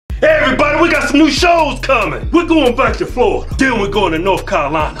Hey everybody, we got some new shows coming. We're going back to Florida. Then we're going to North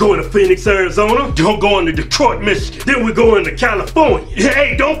Carolina. Going to Phoenix, Arizona. Then going to Detroit, Michigan. Then we're going to California.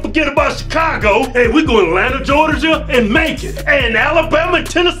 Hey, don't forget about Chicago. Hey, we're going to Atlanta, Georgia, and Macon. And Alabama and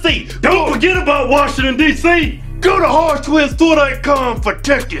Tennessee. Don't forget about Washington, D.C. Go to HodgetwinsTour.com for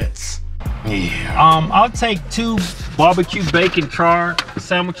tickets. Yeah. I'll take 2 barbecue bacon char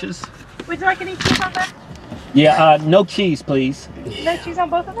sandwiches. Would you like any cheese on that? Yeah, no cheese, please. No cheese on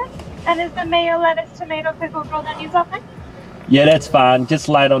both of them? And is the mayo, lettuce, tomato, pickle, grilled onions okay? Yeah, that's fine. Just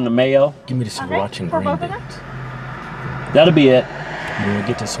light on the mayo. Give me the sriracha and for green both of them? beans. That'll be it. You want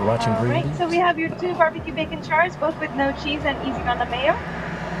to get the sriracha and green beans? So we have your 2 barbecue bacon chars, both with no cheese and easy on the mayo.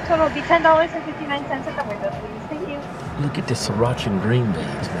 Total will be $10.59 at the window, please. Thank you. Look at the sriracha and green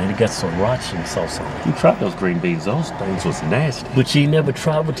beans, man. It got sriracha and sauce on it. You tried those green beans. Those things was nasty. But you never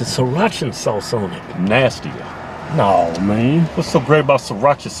tried with the sriracha and sauce on it. Nastier. No, man. What's so great about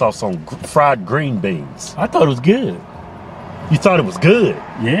sriracha sauce on fried green beans? I thought it was good. You thought it was good?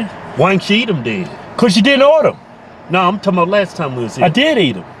 Yeah. Why didn't you eat them then? Because you didn't order them. No, I'm talking about last time we was here. I did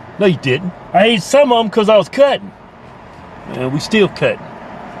eat them. No, you didn't. I ate some of them because I was cutting. Man, we still cutting.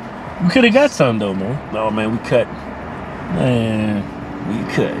 We could have got some though, man. No, man, we cutting. Man, we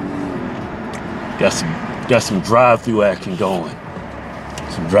cutting. Got some drive-through action going.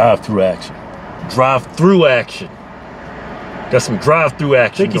 some drive-through action. Drive-through action. Got some drive-through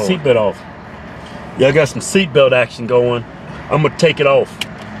action Take your going. seatbelt off. Yeah, I got some seatbelt action going. I'm gonna take it off.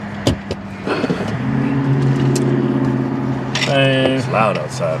 Man, It's loud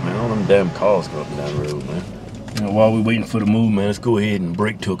outside, man. All them damn cars going up and down the road, man. you know, while we're waiting for the move, man, let's go ahead and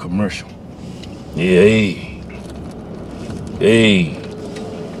break to a commercial. Yeah, hey.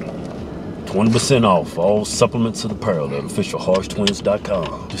 20% off all supplements of apparel at official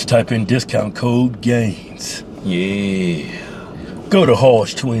Hodgetwins.com. Just type in discount code GAINS. Yeah. Go to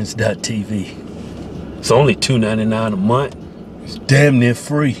Hodgetwins.tv. It's only $2.99 a month, It's damn near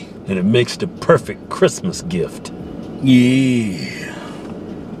free. and it makes the perfect Christmas gift. Yeah.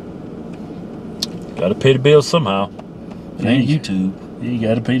 Gotta pay the bills somehow. It ain't YouTube. You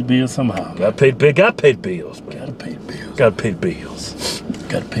gotta pay the bills somehow. Gotta pay the bills, man. Gotta pay the bills. Gotta pay the bills.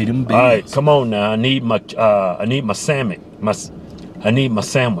 Gotta pay them bills. All right, come on now. I need my sandwich. I need my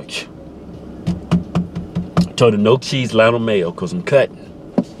sandwich. I told her no cheese, light on mayo, cause I'm cutting.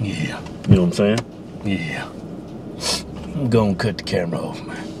 Yeah. You know what I'm saying? Yeah. I'm gonna cut the camera off,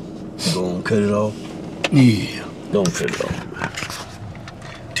 man. You gonna cut it off? Yeah. Don't cut it off, man.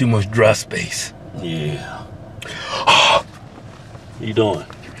 Too much dry space. Yeah. What you doing?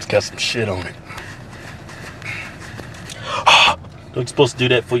 It's got some shit on it. Don't you supposed to do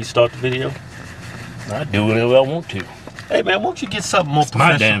that before you start the video? I do whatever I want to. Hey man, won't you get something more It's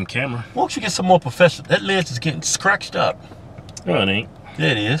my professional? damn camera. Won't you get some more professional? That lens is getting scratched up. No, it ain't.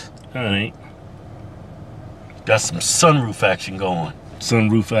 Yeah, it is. No, it ain't. Got some sunroof action going.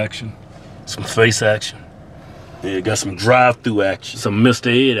 Sunroof action. Some face action. Yeah, got some drive-through action. Some Mr.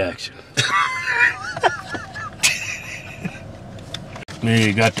 Ed action. Man,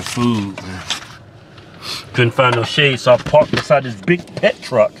 you got the food, man. Couldn't find no shade, so I parked beside this big pet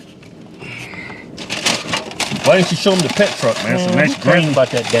truck. Why didn't you show them the pet truck, man? It's a nice green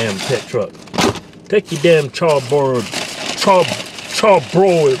about that damn pet truck. Take your damn charbroiled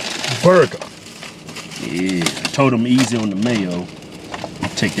burger. Yeah, I told them easy on the mayo.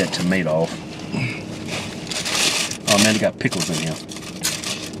 Take that tomato off. Oh man, they got pickles in here.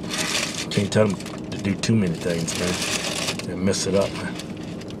 Can't tell them to do too many things, man. They mess it up, man.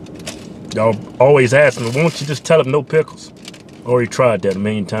 Y'all always ask me, why don't you just tell them no pickles? Already tried that a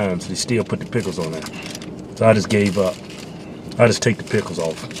million times. They still put the pickles on there. So I just gave up. I just take the pickles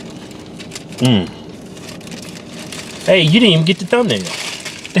off. Hey, you didn't even get the thumbnail.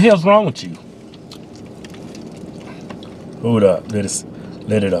 What the hell's wrong with you? Hold up. Let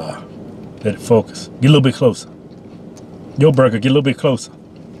it focus. Get a little bit closer. Your burger, get a little bit closer.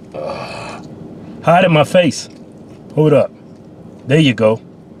 Hide in my face. Hold up. There you go.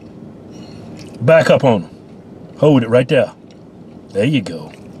 Back up on them. Hold it right there. There you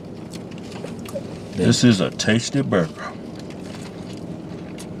go. This is a tasty burger.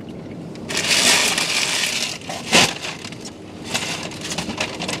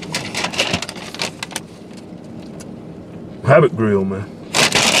 Habit Grill, man.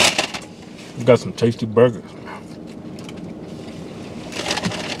 We got some tasty burgers.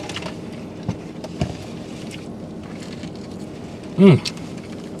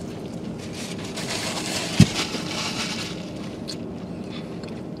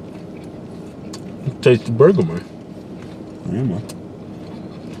 Tasty burger, man. Yeah, man.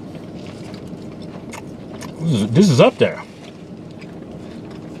 This is up there.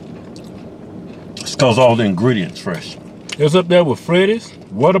 Cause all the ingredients fresh. It's up there with Freddy's,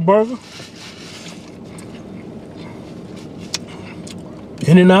 Whataburger,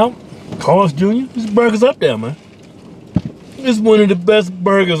 In-N-Out, Carl's Jr. This burger's up there, man. It's one of the best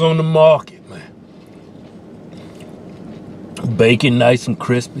burgers on the market, man. Bacon nice and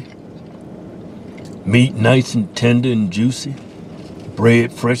crispy. Meat nice and tender and juicy.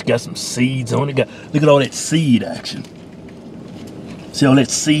 Bread fresh, got some seeds on it. Look at all that seed action. See all that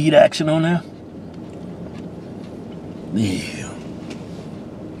seed action on there? Yeah.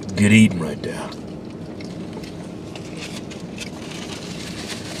 Good eating right there.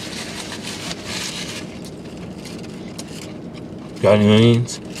 Got any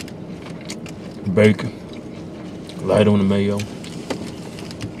onions? Bacon. Light on the mayo.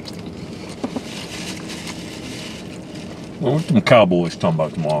 Well, what them Cowboys talking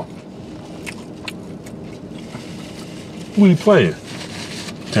about tomorrow? Who you playing?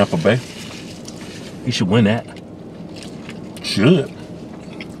 Tampa Bay? You should win that. Should.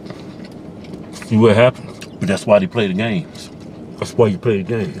 See what happens. But that's why they play the games. That's why you play the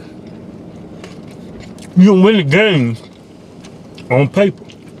game. You don't win the games on paper.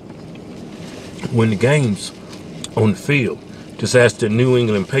 Win the games on the field. Just ask the New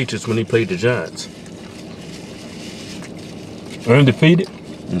England Patriots when they played the Giants. Undefeated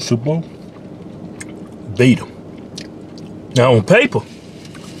In the Super Bowl? beat them. Now on paper,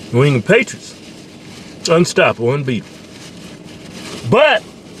 New England Patriots, unstoppable, unbeatable. But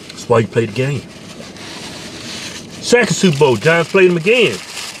that's why you play the game. Second Super Bowl, Giants played them again.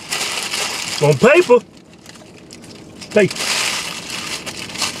 On paper,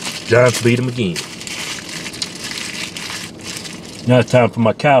 Giants beat them again. Now it's time for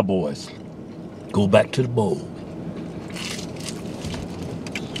my Cowboys. Go back to the bowl.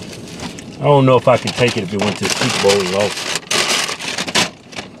 I don't know if I can take it if it went to the Super Bowl and lost.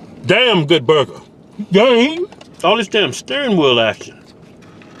 Damn good burger. Dang, All this damn steering wheel action.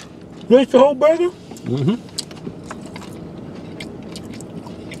 that's the whole burger? Mm-hmm.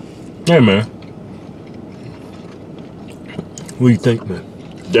 Hey, man. What do you think, man?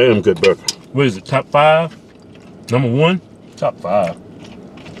 Damn good burger. What is it, top 5? Number 1? Top 5.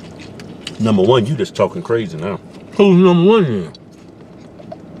 Number one, you just talking crazy now. Who's number 1 then?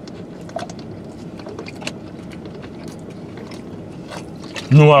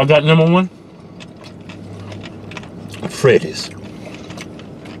 You know what I got number 1? Freddy's.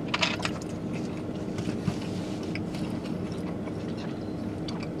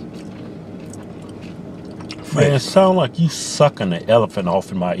 Man, it sound like you sucking the elephant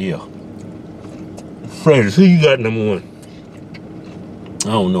off in my ear. Freddy's, who you got number 1? I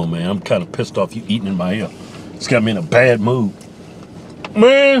don't know, man. I'm kind of pissed off you eating in my ear. It's got me in a bad mood.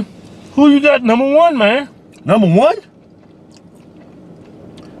 Man, who you got number 1, man? Number one?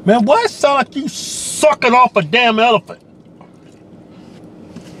 Man, why it sound like you sucking off a damn elephant?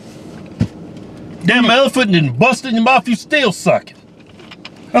 Damn elephant and busted in your mouth, you still sucking.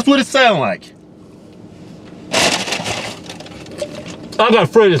 That's what it sound like. I got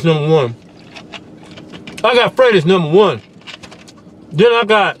Freddy's number 1. I got Freddy's number 1. Then I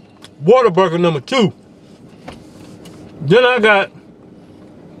got Whataburger number 2. Then I got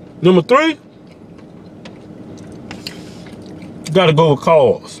number 3. Gotta go with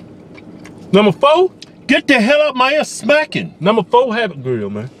Carl's. Number 4, Get the hell out my ear smacking. number 4, Habit Grill,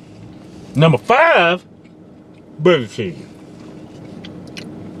 man. Number 5, Burger King.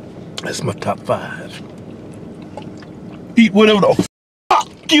 That's my top 5. Eat whatever the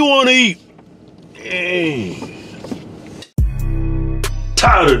fuck you want to eat. Dang.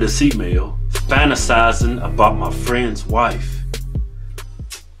 Tired of this email, fantasizing about my friend's wife.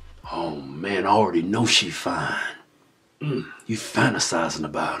 Oh man, I already know she fine. You fantasizing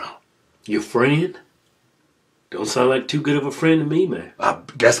about her. Your friend? Don't sound like too good of a friend to me, man.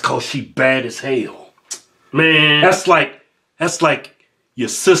 That's cause she bad as hell. Man. That's like your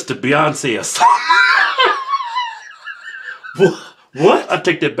sister Beyonce or something. What? I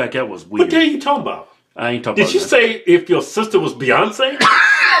take that back, that was What weird. the hell are you talking about? I ain't talking Did about you that. say if your sister was Beyonce?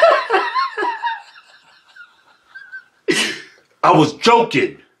 I was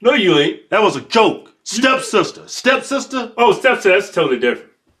joking. No, you ain't. That was a joke. Stepsister. Stepsister? Oh, stepsister, that's totally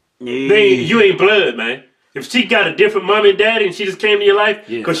different. Yeah. You ain't blood, man. If she got a different mommy and daddy and she just came to your life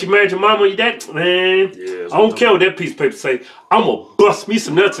because she married your mama and your dad, man, I don't care what that piece of paper say. I'm going to bust me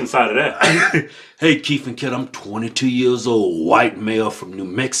some nuts inside of that. Hey, Keith and Kid, I'm 22 years old, white male from New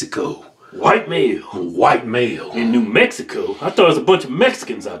Mexico. White male. White male. In New Mexico? I thought there was a bunch of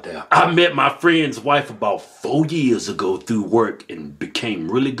Mexicans out there. I met my friend's wife about 4 years ago through work and became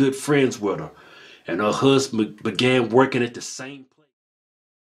really good friends with her. And her husband began working at the same